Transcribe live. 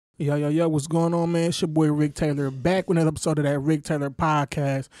Yo, what's going on, man? It's your boy Rick Taylor back with another episode of that Rick Taylor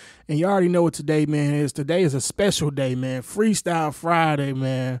podcast. And you already know what today, man, is. Today is a special day, man. Freestyle Friday,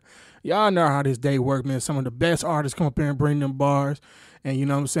 man. Y'all know how this day work, man. Some of the best artists come up here and bring them bars. And you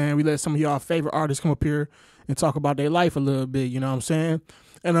know what I'm saying? We let some of y'all favorite artists come up here and talk about their life a little bit, you know what I'm saying?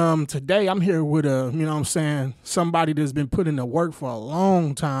 And today I'm here with somebody that's been putting in the work for a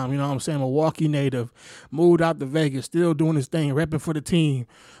long time, you know what I'm saying? Milwaukee native, moved out to Vegas, still doing his thing, repping for the team.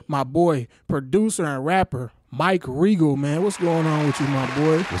 My boy, producer and rapper, Mike Regal, man. What's going on with you, my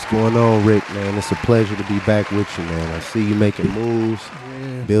boy? What's going on, Rick, man? It's a pleasure to be back with you, man. I see you making moves,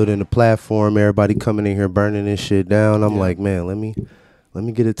 building a platform, everybody coming in here burning this shit down. I'm like, man, let me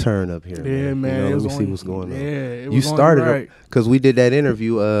get a turn up here. Yeah, man. You know, let me see what's going on. Yeah, you started because we did that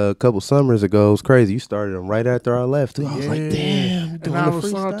interview a couple summers ago. It was crazy. You started them right after I left. Too. I was like, damn. And I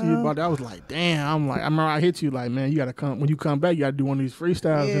was talking to you about that. I was like, damn. I remember I hit you like, man, you gotta come when you come back. You gotta do one of these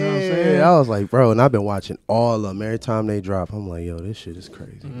freestyles. Yeah, you know what I'm saying? I was like, bro, and I've been watching all of them every time they drop. I'm like, yo, this shit is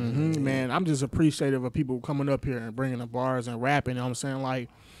crazy. Man, I'm just appreciative of people coming up here and bringing the bars and rapping. You know what I'm saying? Like,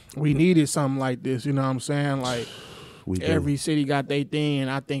 we needed something like this. You know what I'm saying? Like. Every city got their thing, and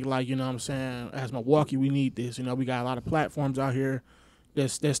I think, like, you know what I'm saying, as Milwaukee, we need this. You know, we got a lot of platforms out here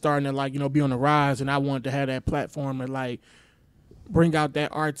that's starting to, like, you know, be on the rise, and I wanted to have that platform and, like, bring out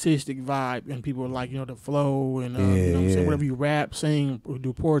that artistic vibe, and people are like, you know, the flow, and, you know what I'm saying, whatever you rap, sing, or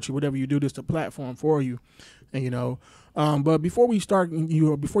do poetry, whatever you do, this the platform for you, and, you know. But before we start,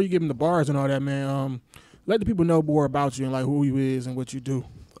 before you give them the bars and all that, man, let the people know more about you and, like, who you is and what you do.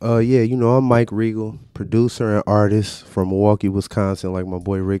 You know, I'm Mike Regal, producer and artist from Milwaukee, Wisconsin. Like my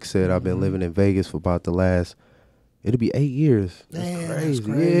boy Rick said, I've been living in Vegas for about it'll be 8 years. Damn, that's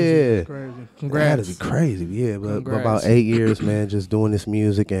crazy. Yeah. That's crazy. Congrats. That'd be crazy. Yeah, but about 8 years, man, just doing this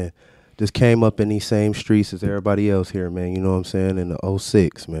music and just came up in these same streets as everybody else here, man. You know what I'm saying? In the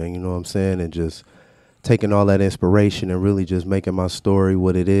 06, man, you know what I'm saying? And just taking all that inspiration and really just making my story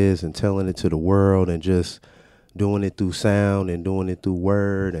what it is and telling it to the world and just doing it through sound and doing it through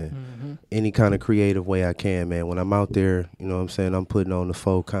word and any kind of creative way I can, man. When I'm out there, you know what I'm saying, I'm putting on the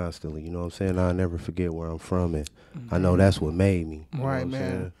foe constantly, you know what I'm saying? I'll never forget where I'm from, and I know that's what made me. Right,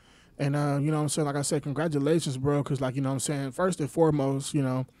 man. And, you know what I'm saying, like I said, congratulations, bro, because, like, you know what I'm saying, first and foremost, you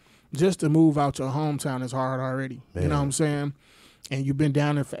know, just to move out your hometown is hard already, man. You know what I'm saying? And you've been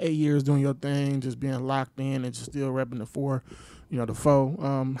down there for 8 years doing your thing, just being locked in and just still repping the foe.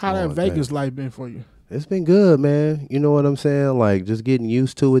 How that Vegas life been for you? It's been good, man. You know what I'm saying? Like, just getting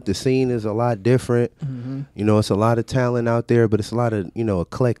used to it. The scene is a lot different. You know, it's a lot of talent out there, but it's a lot of, you know,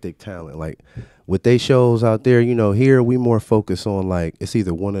 eclectic talent. Like, with they shows out there, you know, here we more focus on, like, it's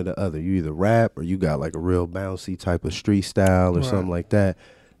either one or the other. You either rap or you got, like, a real bouncy type of street style or something like that.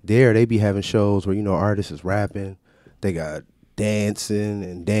 There, they be having shows where, you know, artists is rapping. They got dancing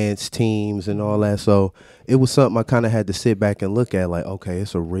and dance teams and all that. So it was something I kind of had to sit back and look at, like, okay,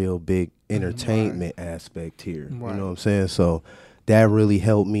 it's a real big entertainment aspect here. You know what I'm saying? So that really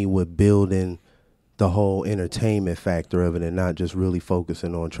helped me with building the whole entertainment factor of it and not just really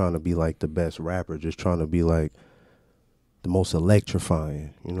focusing on trying to be like the best rapper, just trying to be like the most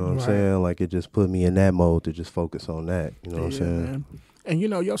electrifying. You know what I'm saying? Like, it just put me in that mode to just focus on that. You know what I'm saying? Man. And, you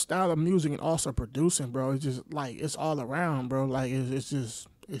know, your style of music and also producing, bro, it's just, like, it's all around, bro. Like, it's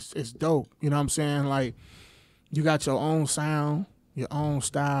dope. You know what I'm saying? Like, you got your own sound, your own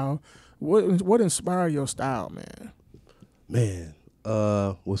style. What inspired your style, man? Man,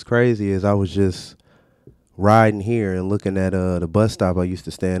 what's crazy is I was just riding here and looking at the bus stop I used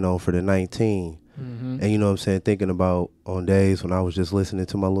to stand on for the 19. And, you know what I'm saying, thinking about on days when I was just listening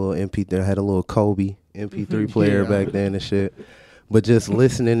to my little MP3. I had a little Kobe MP3 player back then and shit. But just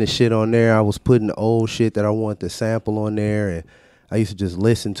listening to shit on there, I was putting the old shit that I wanted to sample on there, and I used to just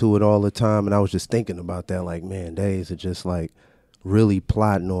listen to it all the time, and I was just thinking about that, like, man, days of just, like, really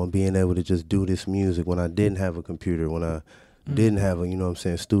plotting on being able to just do this music when I didn't have a computer, when I didn't have a, you know what I'm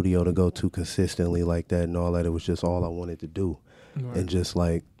saying, studio to go to consistently like that and all that. It was just all I wanted to do. And just,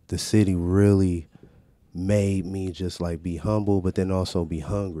 like, the city really made me just, like, be humble, but then also be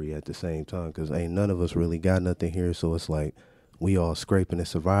hungry at the same time, because ain't none of us really got nothing here, so it's like, we all scraping and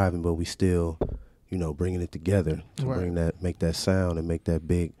surviving, but we still, you know, bringing it together to bring that, make that sound and make that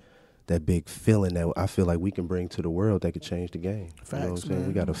big feeling that I feel like we can bring to the world that could change the game. Facts, you know what I'm saying? man.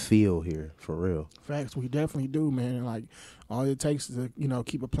 We got a feel here, for real. Facts, we definitely do, man. Like, all it takes is to, you know,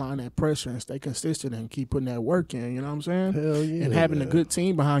 keep applying that pressure and stay consistent and keep putting that work in, you know what I'm saying? Hell yeah, and having a good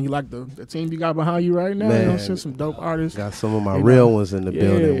team behind you, like the team you got behind you right now. Man, you know what I'm saying? Some dope artists. Got some of my real ones in the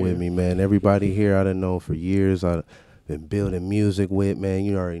building with me, man. Everybody here I done known for years. I've been building music with, man.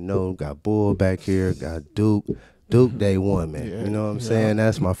 You already know. Got Bull back here, got Duke, Duke day one, man. You know what I'm saying?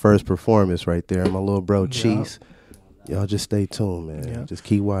 That's my first performance right there. My little bro Cheese. Y'all just stay tuned, man. Just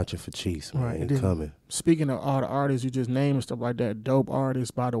keep watching for Cheese, man. Right. He coming. Speaking of all the artists you just named and stuff like that, dope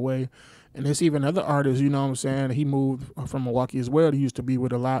artists, by the way. And there's even other artists, you know what I'm saying? He moved from Milwaukee as well. He used to be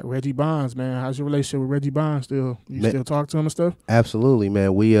with a lot. Reggie Bonds, man. How's your relationship with Reggie Bonds still? You still talk to him and stuff? Absolutely,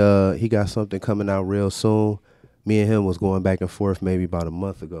 man. We he got something coming out real soon. Me and him was going back and forth maybe about a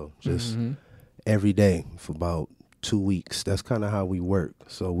month ago. Just every day for about 2 weeks. That's kind of how we work.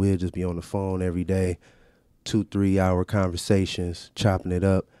 So we'll just be on the phone every day, 2-3 hour conversations, chopping it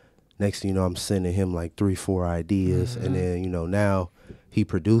up. Next thing you know, I'm sending him like 3-4 ideas. And then, you know, now he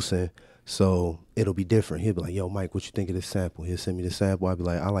producing. So it'll be different. He'll be like, yo, Mike, what you think of this sample? He'll send me the sample. I'll be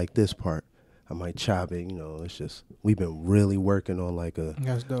like, I like this part. I might chop it. You know, it's just, we've been really working on like a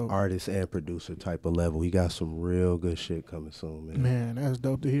artist and producer type of level. He got some real good shit coming soon, man. Man, that's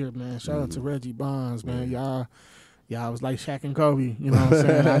dope to hear, man. Shout out to Reggie Bonds, man. Y'all was like Shaq and Kobe, you know what I'm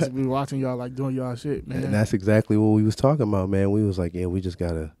saying? I used to be watching y'all like doing y'all shit, man. And that's exactly what we was talking about, man. We was like, yeah, we just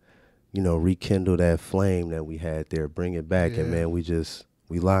got to, you know, rekindle that flame that we had there, bring it back. And, man,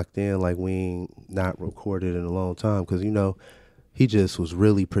 we locked in like we ain't not recorded in a long time because, you know, he just was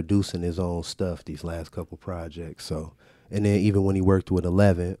really producing his own stuff these last couple projects. So, and then even when he worked with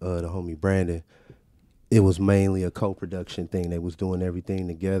 11, the homie Brandon, it was mainly a co-production thing. They was doing everything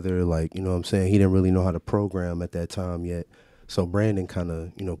together. Like, you know what I'm saying? He didn't really know how to program at that time yet. So Brandon kind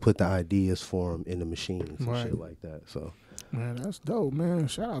of, you know, put the ideas for him in the machines and shit like that. So, man, that's dope, man.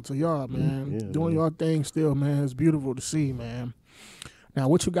 Shout out to y'all, man. Doing y'all thing still, man. It's beautiful to see, man. Now,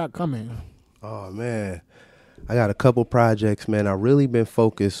 what you got coming? Oh, man. I got a couple projects, man. I really been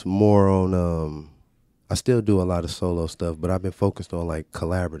focused more on, I still do a lot of solo stuff, but I've been focused on like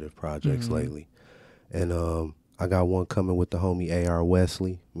collaborative projects lately. And I got one coming with the homie A.R.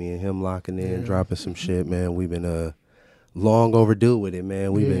 Wesley. Me and him locking in, dropping some shit, man. We've been long overdue with it,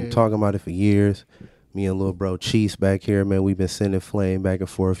 man. We've been talking about it for years. Me and little bro Cheese back here, man, we've been sending flame back and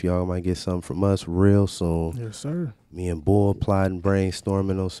forth. Y'all might get something from us real soon. Yes, sir. Me and Bull plotting,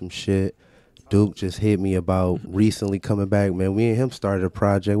 brainstorming on some shit. Duke just hit me about recently coming back, man. We and him started a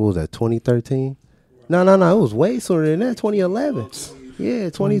project, what was that, 2013? No, it was way sooner than that, 2011. Yeah,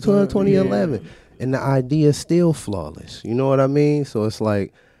 2012, 2011. And the idea is still flawless. You know what I mean? So it's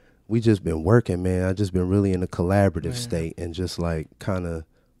like, we just been working, man. I just been really in a collaborative state and just like kind of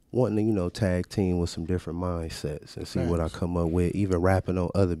wanting to, you know, tag team with some different mindsets and see what I come up with, even rapping on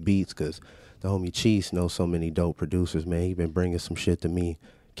other beats, because the homie Cheese knows so many dope producers, man. He been bringing some shit to me,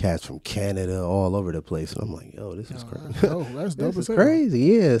 cats from Canada, all over the place. And I'm like, yo, this is crazy. That's dope. This is crazy,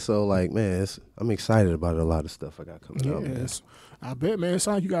 yeah. So like, man, I'm excited about a lot of stuff I got coming out, man. I bet, man. It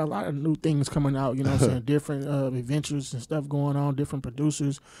sounds like you got a lot of new things coming out, you know what I'm saying? Different adventures and stuff going on, different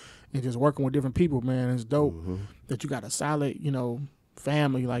producers, and just working with different people, man. It's dope that you got a solid, you know,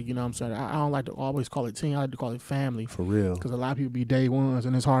 family, like, you know what I'm saying? I don't like to always call it team. I like to call it family. For real. Because a lot of people be day ones,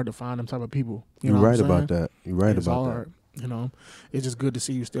 and it's hard to find them type of people. You're right about that. You're right about that. You know, it's just good to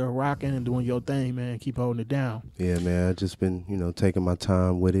see you still rocking and doing your thing, man. Keep holding it down. Yeah, man. I just been, you know, taking my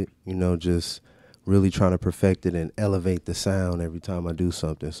time with it, you know, just really trying to perfect it and elevate the sound every time I do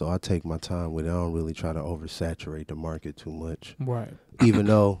something. So I take my time with it. I don't really try to oversaturate the market too much. Right. Even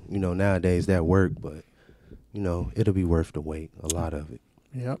though, you know, nowadays that work, but, you know, it'll be worth the wait, a lot of it.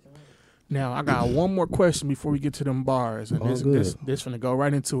 Yep. Now, I got one more question before we get to them bars. And this finna go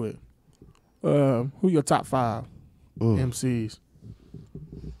right into it. Who your top 5 MCs?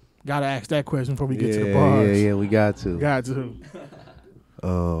 Gotta ask that question before we get to the bars. Yeah, we got to. Got to.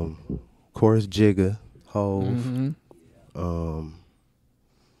 Of course, Jigga, Hove.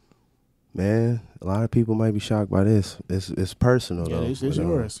 Man, a lot of people might be shocked by this. It's personal though. Yeah, it's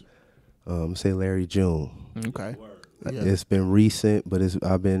yours. Say Larry June. Okay. It's been recent, but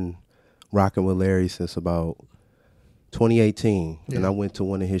I've been rocking with Larry since about 2018, and I went to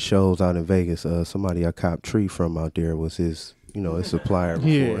one of his shows out in Vegas. Somebody I copped Tree from out there was his, you know, his supplier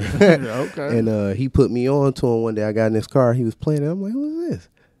before. Okay. And he put me on to him one day. I got in his car. He was playing it. I'm like, who is this?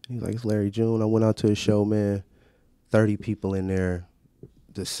 He's like, it's Larry June. I went out to his show, man. 30 people in there.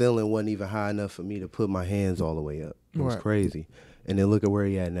 The ceiling wasn't even high enough for me to put my hands all the way up. It was crazy. And then look at where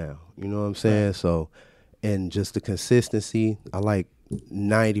he at now. You know what I'm saying? So, and just the consistency. I like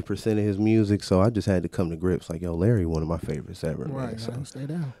 90% of his music, so I just had to come to grips. Like, yo, Larry, one of my favorites ever. Right, man. So, stay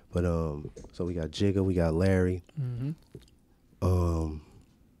down. But so we got Jigga, we got Larry.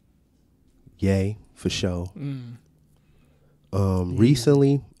 Yay, for sure.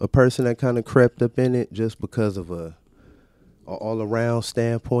 Recently, a person that kind of crept up in it just because of a all-around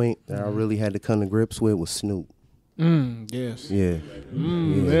standpoint that I really had to come to grips with was Snoop. Yes. Yeah.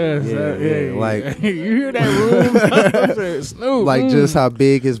 Yes. Like you hear that room? Snoop. Like just how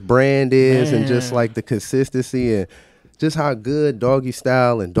big his brand is, and just Man. like the consistency, and just how good Doggy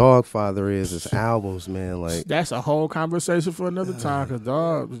Style and Dogfather is as albums, man. Like that's a whole conversation for another time, because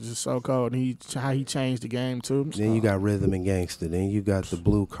Dog was just so cold, and how he changed the game too. then you got Rhythm and Gangsta, then you got the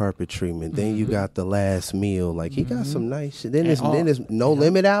Blue Carpet Treatment, then you got The Last Meal. Like he got some nice shit. Then his No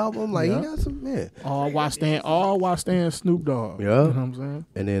Limit album, like he got some, man. All while staying Snoop Dogg. Yeah. You know what I'm saying?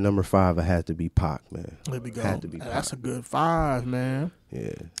 And then number 5, I had to be Pac, man. There we go. Had to be Pac. That's a good 5, man.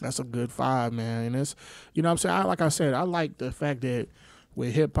 Yeah. That's a good 5, man. And it's, you know what I'm saying? Like I said, I like the fact that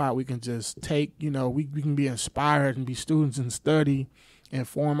with hip hop, we can just take, you know, we can be inspired and be students and study and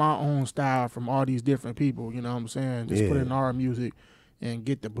form our own style from all these different people. You know what I'm saying? Just put in our music and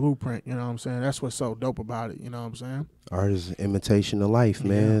get the blueprint. You know what I'm saying? That's what's so dope about it. You know what I'm saying? Art is an imitation of life,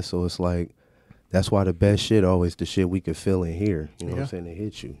 man. Yeah. So it's like, that's why the best shit always the shit we can feel and hear. You know what I'm saying? It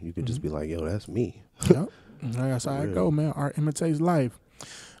hit you. You could just be like, yo, that's me. Yep. That's how it go, man. Art imitates life.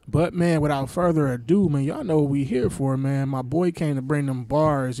 But, man, without further ado, man, y'all know what we here for, man. My boy came to bring them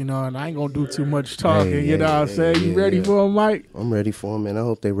bars, you know, and I ain't going to do too much talking, you know what I'm saying? You ready for him, Mike? I'm ready for him, man. I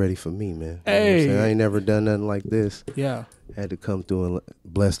hope they ready for me, man. Hey. You know what I'm I ain't never done nothing like this. Yeah. Had to come through and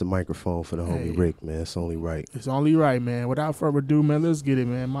bless the microphone for the homie Rick, man. It's only right. It's only right, man. Without further ado, man, let's get it,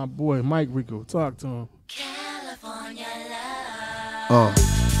 man. My boy, Mike Regal. Talk to him. California love.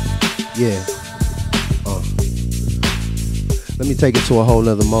 Yeah. Let me take it to a whole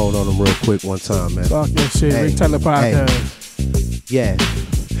nother mode on them real quick one time, man. Talk your shit, Rick Taylor Podcast. Yeah.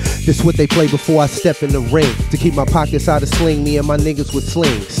 This what they play before I step in the ring. To keep my pockets out of sling, me and my niggas would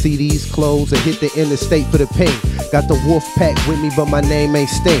sling. CDs close and hit the interstate for the ping. Got the wolf pack with me, but my name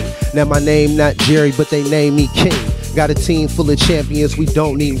ain't Sting. Now my name not Jerry, but they name me King. Got a team full of champions, we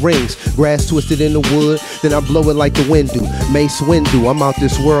don't need rings. Grass twisted in the wood, then I blow it like the wind do. Mace Windu, I'm out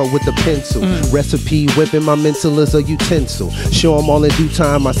this world with a pencil. Recipe whipping, my mental is a utensil. Show 'em all in due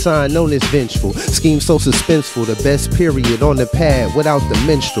time, my sign known as vengeful. Scheme so suspenseful, the best period on the pad without the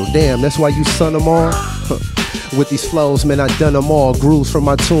minstrel. Damn, that's why you son 'em all? With these flows, man, I done them all. Grooves from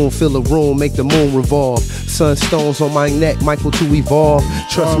my tune, fill a room, make the moon revolve. Sunstones on my neck, Michael to evolve.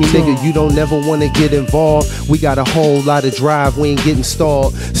 Trust me, nigga, you don't never wanna get involved. We got a whole lot of drive, we ain't getting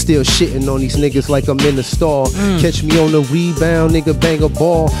stalled. Still shitting on these niggas like I'm in the stall. Catch me on the rebound, nigga, bang a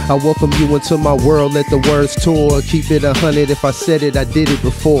ball. I welcome you into my world, let the words tour. Keep it 100, if I said it, I did it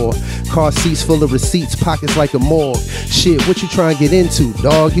before. Car seats full of receipts, pockets like a morgue. Shit, what you trying to get into,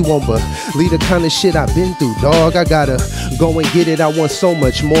 dog? You won't believe the kind of shit I've been through, dog. I gotta go and get it, I want so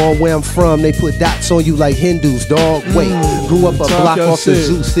much more. Where I'm from, they put dots on you like Hindus, dog. Wait, grew up a block off the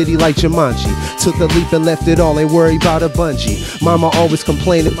Zoo City like Jumanji. Took a leap and left it all, ain't worried about a bungee. Mama always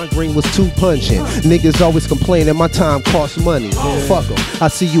complaining my green was too pungent. Niggas always complaining my time costs money. Fuck 'em, I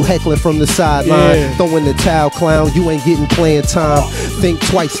see you heckling from the sideline. Throwing the towel, clown, you ain't getting playing time. Think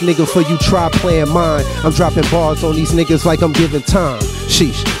twice, nigga, for you try playing mine. I'm dropping bars on these niggas like I'm giving time.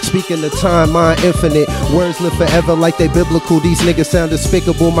 Sheesh, speaking of time, mine infinite. Words live forever like they biblical. These niggas sound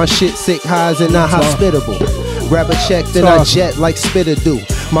despicable. My shit sick, highs and not hospitable. Grab a check, then I jet like Spitter do.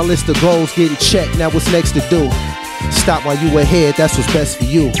 My list of goals getting checked, now what's next to do? Stop while you ahead, that's what's best for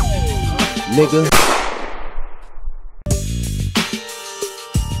you, nigga.